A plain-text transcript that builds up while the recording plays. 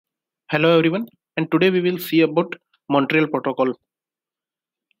Hello everyone, and today we will see about Montreal Protocol.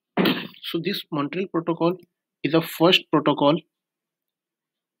 So this Montreal Protocol is the first protocol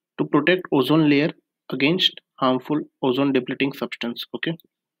to protect ozone layer against harmful ozone depleting substance. Okay,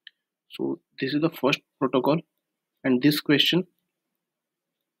 so this is the first protocol, and this question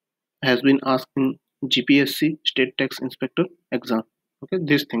has been asked in JPSC State Tax Inspector exam. Okay,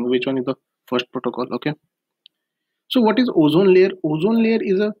 this thing, which one is the first protocol? Okay, so what is ozone layer? Ozone layer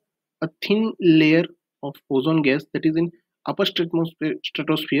is a thin layer of ozone gas that is in upper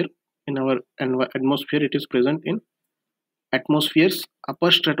stratosphere. In our atmosphere, it is present in atmosphere's upper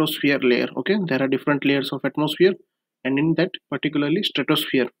stratosphere layer. Okay, there are different layers of atmosphere, and in that particularly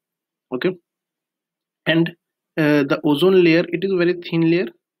stratosphere. Okay, and the ozone layer, it is a very thin layer,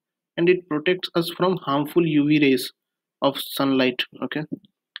 and it protects us from harmful UV rays of sunlight. Okay,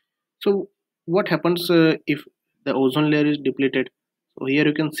 so what happens if the ozone layer is depleted? So here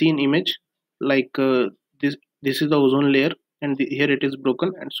you can see an image like this is the ozone layer, and here it is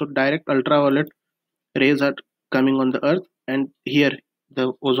broken, and so direct ultraviolet rays are coming on the earth, and here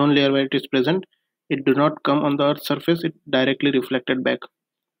the ozone layer where it is present, it do not come on the earth's surface, it directly reflected back.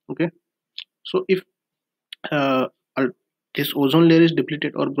 Okay, so if uh, this ozone layer is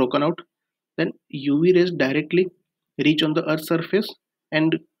depleted or broken out, then UV rays directly reach on the earth's surface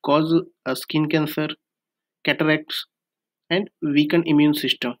and cause skin cancer, cataracts, and weaken immune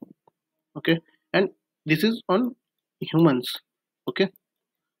system. Okay, and this is on humans. Okay,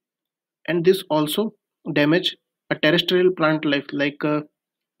 and this also damage a terrestrial plant life like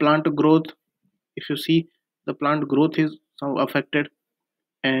plant growth. If you see, the plant growth is some affected,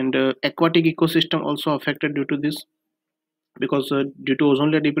 and aquatic ecosystem also affected due to this, because due to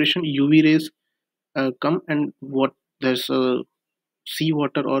ozone layer depletion, UV rays come, and what there's sea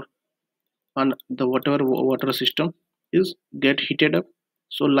water or on the whatever water system is get heated up,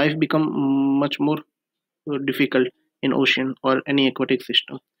 so life become much more difficult in ocean or any aquatic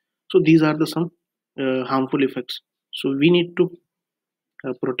system. So these are the some harmful effects. So we need to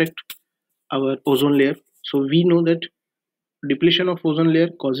protect our ozone layer. So we know that depletion of ozone layer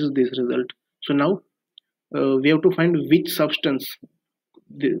causes this result. So now we have to find which substance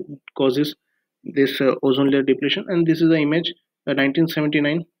causes this ozone layer depletion, and this is the image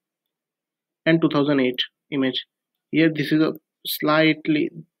 1979 and 2008 image. Here this is a slightly,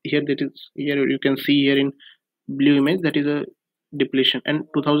 here that is, here you can see here in blue image, that is a depletion, and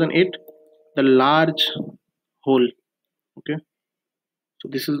 2008 the large hole. Okay, so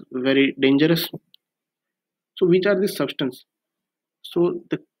this is very dangerous. So which are these substance? So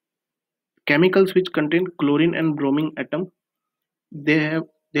the chemicals which contain chlorine and bromine atom, they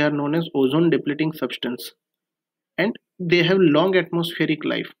are known as ozone depleting substance, and they have long atmospheric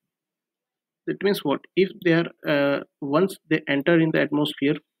life. That means what? If they are once they enter in the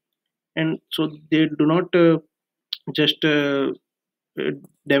atmosphere, and so they do not just uh,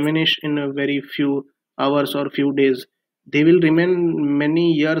 diminish in a very few hours or few days, they will remain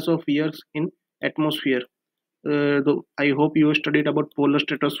many years in atmosphere. Though I hope you studied about polar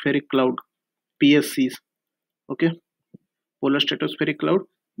stratospheric cloud, PSCs. Okay, polar stratospheric cloud.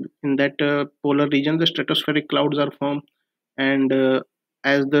 In that polar region, the stratospheric clouds are formed, and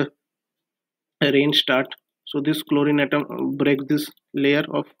as the rain start, so this chlorine atom breaks this layer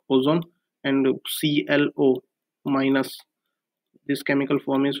of ozone, and ClO minus, this chemical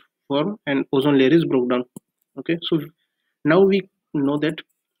form is formed, and ozone layer is broke down. Okay, so now we know that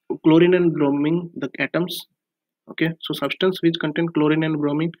chlorine and bromine, the atoms. Okay, so substance which contain chlorine and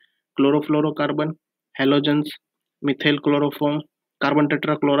bromine: chlorofluorocarbon, halogens, methyl chloroform, carbon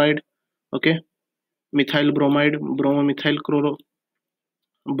tetrachloride. Okay, methyl bromide, bromomethyl chloro,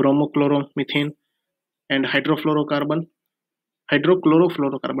 bromochloromethane, and hydrochlorofluorocarbon,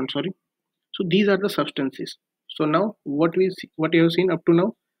 sorry. So these are the substances. So now what you have seen up to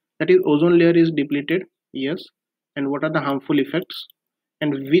now, that is ozone layer is depleted, yes, and what are the harmful effects,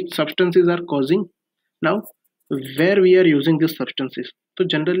 and which substances are causing. Now where we are using these substances? So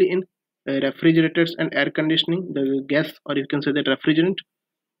generally in refrigerators and air conditioning, the gas, or you can say that refrigerant.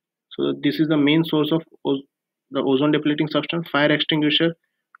 So this is the main source of the ozone depleting substance. Fire extinguisher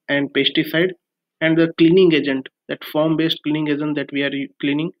and pesticide, and the cleaning agent, that foam based cleaning agent that we are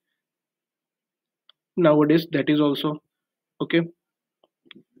cleaning nowadays, that is also okay.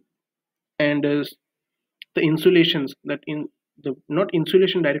 And the insulations, that in the, not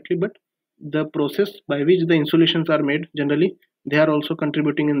insulation directly, but the process by which the insulations are made, generally they are also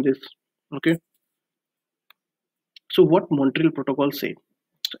contributing in this. Okay, so what Montreal Protocol say?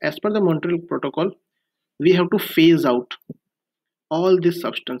 So as per the Montreal Protocol, we have to phase out all this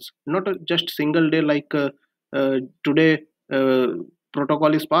substance, not just single day, like today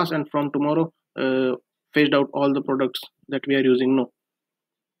protocol is passed and from tomorrow phased out all the products that we are using. No,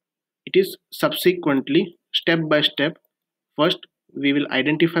 it is subsequently, step by step. First we will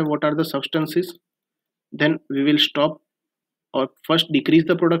identify what are the substances, then we will stop or first decrease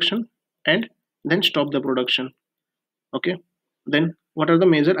the production and then stop the production. Okay, then what are the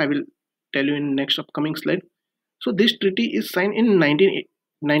measures, I will tell you in next upcoming slide. So this treaty is signed in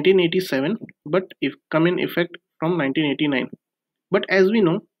 1987, but if come in effect from 1989. But as we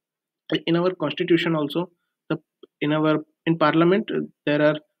know, in our constitution also, the in parliament there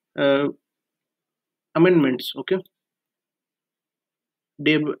are amendments. Okay,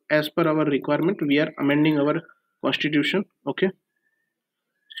 as per our requirement we are amending our constitution. Okay,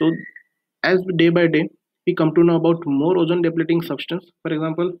 so as day by day we come to know about more ozone depleting substance. For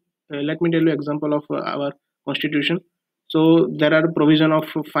example, let me tell you example of our constitution. So there are provision of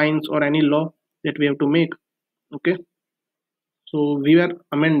fines or any law that we have to make. Okay, so we are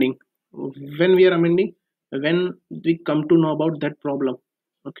amending. When we are amending, when we come to know about that problem.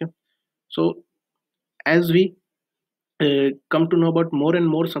 Okay, so as we come to know about more and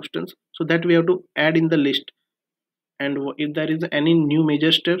more substance, so that we have to add in the list, and if there is any new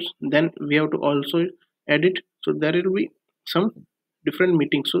major steps, then we have to also add it. So there will be some different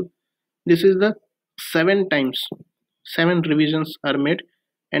meetings. So this is the 7 revisions are made,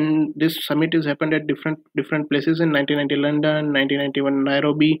 and this summit is happened at different places. In 1990 London, 1991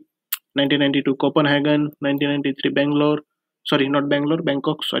 Nairobi, 1992 Copenhagen, 1993 Bangalore, sorry, not Bangalore,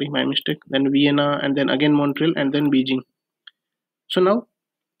 Bangkok, sorry, my mistake, then Vienna, and then again Montreal, and then Beijing. So now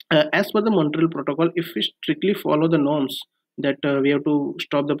as per the Montreal Protocol, if we strictly follow the norms that we have to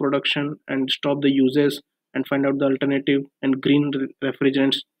stop the production and stop the uses and find out the alternative and green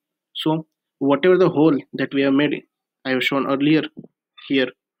refrigerants. So whatever the hole that we have made, I have shown earlier here,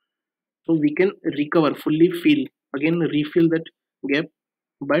 so we can recover, fully fill, again refill that gap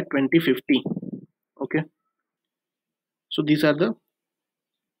by 2050. Okay, so these are the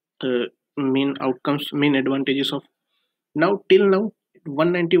main outcomes, main advantages of. Now till now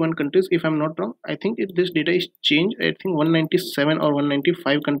 191 countries, if I'm not wrong, I think this data is changed. I think 197 or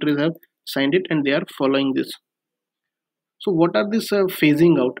 195 countries have signed it and they are following this. So what are this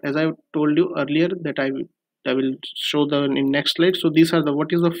phasing out? As I told you earlier that I will show the in next slide. So these are the,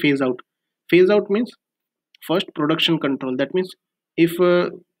 what is the phase out? Phase out means first production control. That means if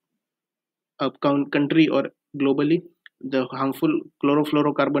a country or globally the harmful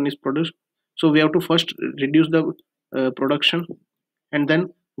chlorofluorocarbon is produced, so we have to first reduce the production, and then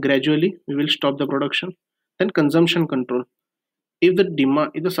gradually we will stop the production. Then consumption control. If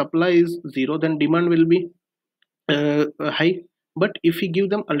the supply is zero, then demand will be high. But if we give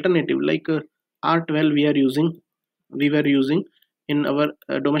them alternative like R12 we were using in our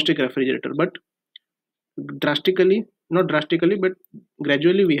domestic refrigerator, but not drastically, but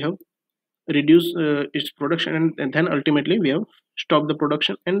gradually we have reduced its production, and then ultimately we have stopped the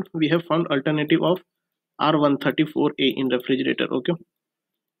production, and we have found alternative of R134A in refrigerator. Okay,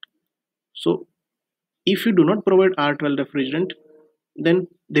 so if you do not provide R12 refrigerant, then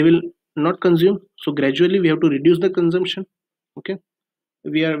they will not consume. So gradually we have to reduce the consumption. Okay,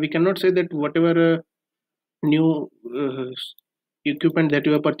 we cannot say that whatever new equipment that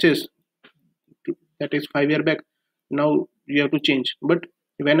you have purchased, that is 5 year back, now you have to change. But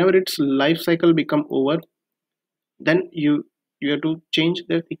whenever its life cycle become over, then you have to change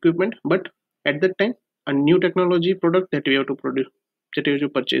the equipment. But at that time, a new technology product that we have to produce, that you have to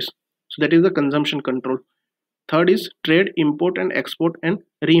purchase. So that is the consumption control. Third is trade, import and export and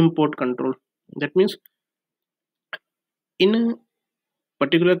re-import control. That means in a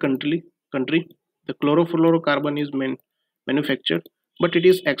particular country the chlorofluorocarbon is manufactured, but it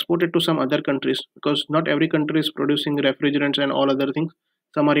is exported to some other countries, because not every country is producing refrigerants and all other things.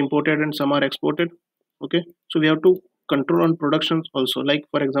 Some are imported and some are exported. Okay, so we have to control on productions also. Like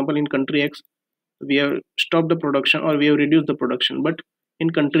for example, in country X we have stopped the production or we have reduced the production, but in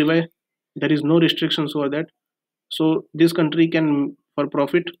country Y there is no restrictions over that. So this country can for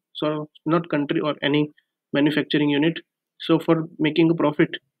profit, so not country or any manufacturing unit, so for making a profit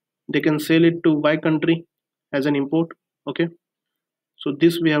they can sell it to Y country as an import. Okay, so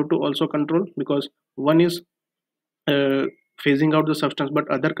this we have to also control, because one is phasing out the substance but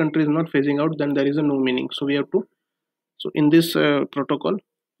other country is not phasing out, then there is a no meaning. So we have to, so in this protocol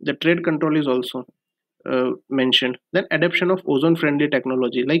the trade control is also mentioned. Then adoption of ozone friendly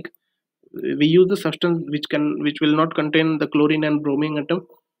technology, like we use the substance which will not contain the chlorine and bromine atom.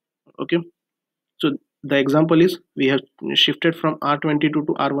 Okay, so the example is we have shifted from R22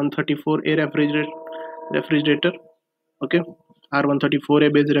 to R134A refrigerator. Okay,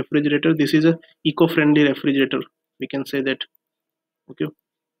 R134A based refrigerator, this is a eco-friendly refrigerator, we can say that. Okay,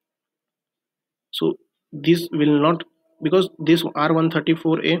 so this will not, because this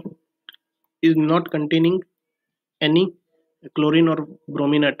R134a is not containing any chlorine or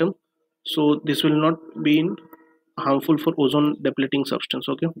bromine atom, so this will not be harmful for ozone depleting substance.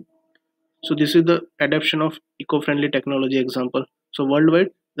 Okay, so this is the adoption of eco-friendly technology example. So worldwide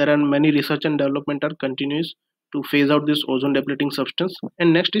there are many research and development are continuous to phase out this ozone depleting substance.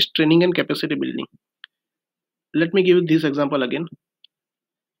 And next is training and capacity building. Let me give you this example again.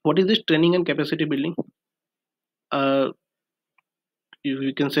 What is this training and capacity building? uh,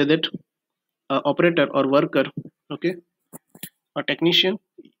 you can say that operator or worker, okay, a technician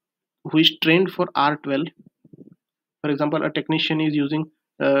who is trained for R12. For example, a technician is using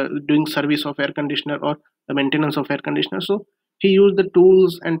doing service of air conditioner or the maintenance of air conditioner, so he used the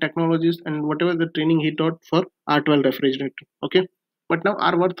tools and technologies and whatever the training he taught for R12 refrigerator. Okay, but now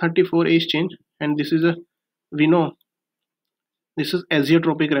R134 is changed, and this is a, we know this is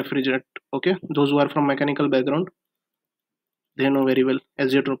azeotropic refrigerant. Okay, those who are from mechanical background, they know very well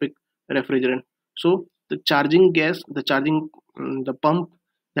azeotropic refrigerant. So the charging gas, the charging, the pump,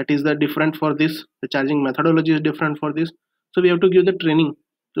 that is the different for this, the charging methodology is different for this. So we have to give the training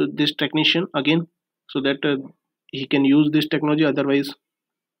to this technician again, so that he can use this technology. Otherwise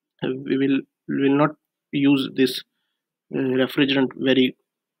we will not use this refrigerant very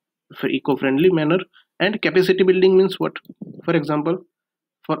for eco-friendly manner. And capacity building means what? For example,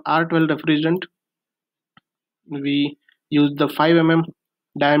 for R12 refrigerant we use the 5 mm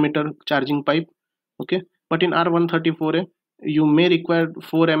diameter charging pipe. Okay, but in R134a you may require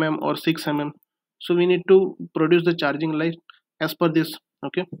 4 mm or 6 mm, so we need to produce the charging light as per this.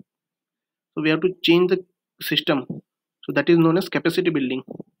 Okay, so we have to change the system, so that is known as capacity building.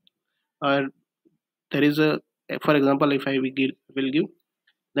 Or there is a, for example, if I will give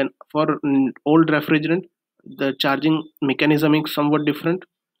then for old refrigerant the charging mechanism is somewhat different,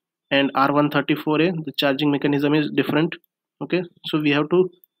 and R134a the charging mechanism is different. Okay, so we have to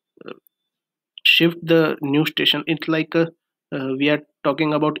uh, shift the new station. It's like we are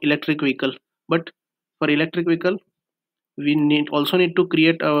talking about electric vehicle, but for electric vehicle we need to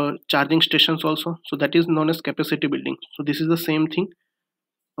create charging stations also, so that is known as capacity building. So this is the same thing,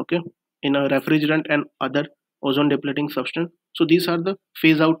 okay, in a refrigerant and other ozone depleting substance. So these are the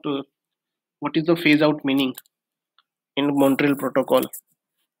phase out. What is the phase out meaning in Montreal Protocol?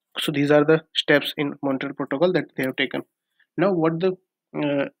 So these are the steps in Montreal Protocol that they have taken. Now what the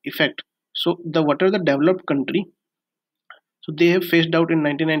effect? So the what are the developed country, so they have phased out in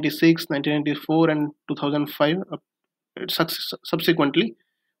 1996, 1994 and 2005 subsequently,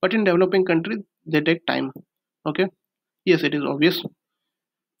 but in developing country they take time. Okay, yes, it is obvious.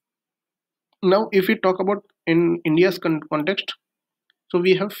 Now if we talk about in India's context, so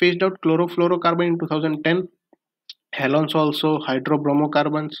we have phased out chlorofluorocarbon in 2010, halogens also,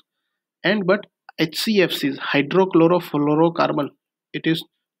 hydrobromocarbons, and but HCFCs, hydrochlorofluorocarbon, it is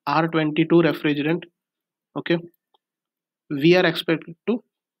R22 refrigerant. Okay, we are expected to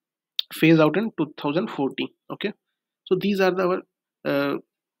phase out in 2040. Okay, so these are the uh,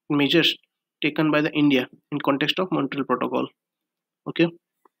 measures taken by the India in context of Montreal Protocol. Okay,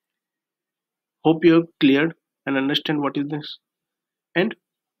 hope you have cleared and understand what is this. And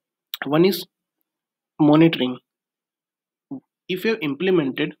one is monitoring. If you have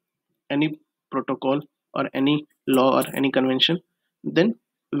implemented any protocol or any law or any convention, then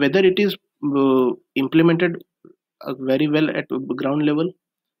whether it is implemented very well at ground level,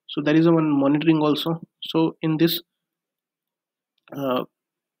 so there is a one monitoring also. So uh,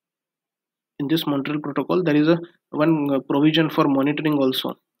 in this Montreal Protocol there is a one provision for monitoring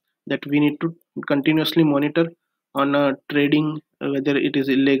also, that we need to continuously monitor on trading, whether it is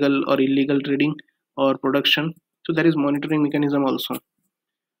illegal or illegal trading or production. So there is monitoring mechanism also.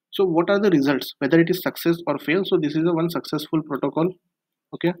 So what are the results, whether it is success or fail? So this is a one successful protocol.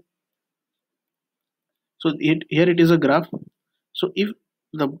 Okay, so here it is a graph. So if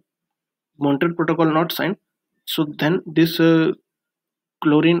the Montreal Protocol not signed, so then this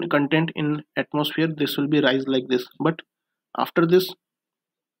chlorine content in atmosphere, this will be rise like this, but after this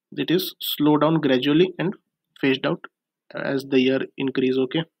it is slow down gradually and phased out as the year increase.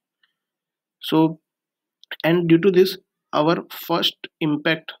 Okay, so and due to this our first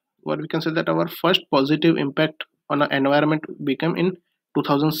impact, what we can say that our first positive impact on our environment became in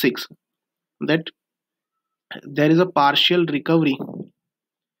 2006, that there is a partial recovery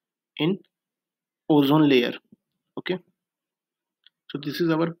in ozone layer. Okay, so this is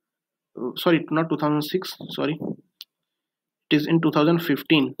our sorry, not 2006, sorry, it is in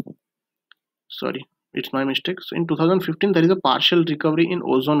 2015. Sorry, it's my mistake. So in 2015 there is a partial recovery in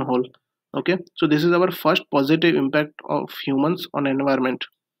ozone hole. Okay, so this is our first positive impact of humans on environment.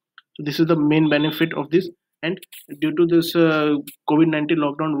 So this is the main benefit of this. And due to this COVID-19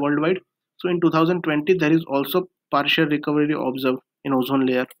 lockdown worldwide, so in 2020 there is also partial recovery observed in ozone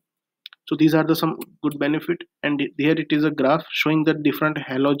layer. So these are the some good benefit, and here it is a graph showing the different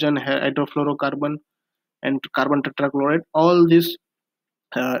halogen, hydrofluorocarbon, and carbon tetrachloride, all these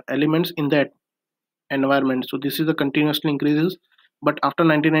elements in that environment. So this is the continuously increases, but after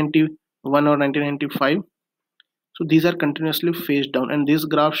 1991 or 1995, so these are continuously phased down. And this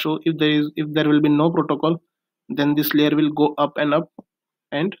graph show if there will be no protocol, then this layer will go up and up,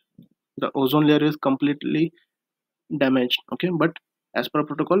 and the ozone layer is completely damaged. Okay, but as per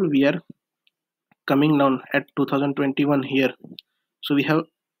protocol we are coming down at 2021 here. So we have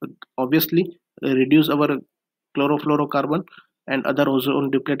obviously reduced our chlorofluorocarbon and other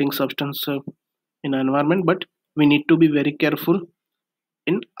ozone depleting substance in our environment, but we need to be very careful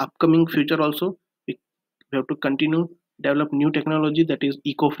in upcoming future also. We have to continue develop new technology, that is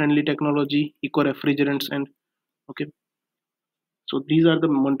eco-friendly technology, eco refrigerants, and okay. So these are the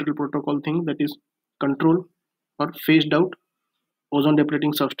Montreal Protocol thing, that is control or phased out ozone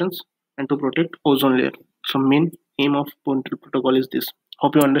depleting substance and to protect ozone layer. So main aim of Montreal Protocol is this.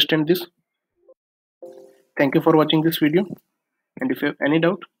 Hope you understand this. Thank you for watching this video, and if you have any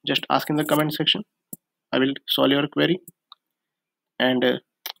doubt, just ask in the comment section. I will solve your query. And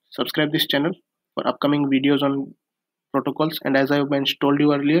subscribe this channel for upcoming videos on protocols. And as I mentioned told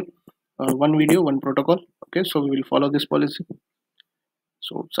you earlier, one video one protocol. Okay, so we will follow this policy.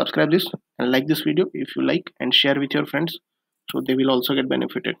 So subscribe this and like this video if you like, and share with your friends so they will also get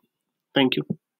benefited. Thank you.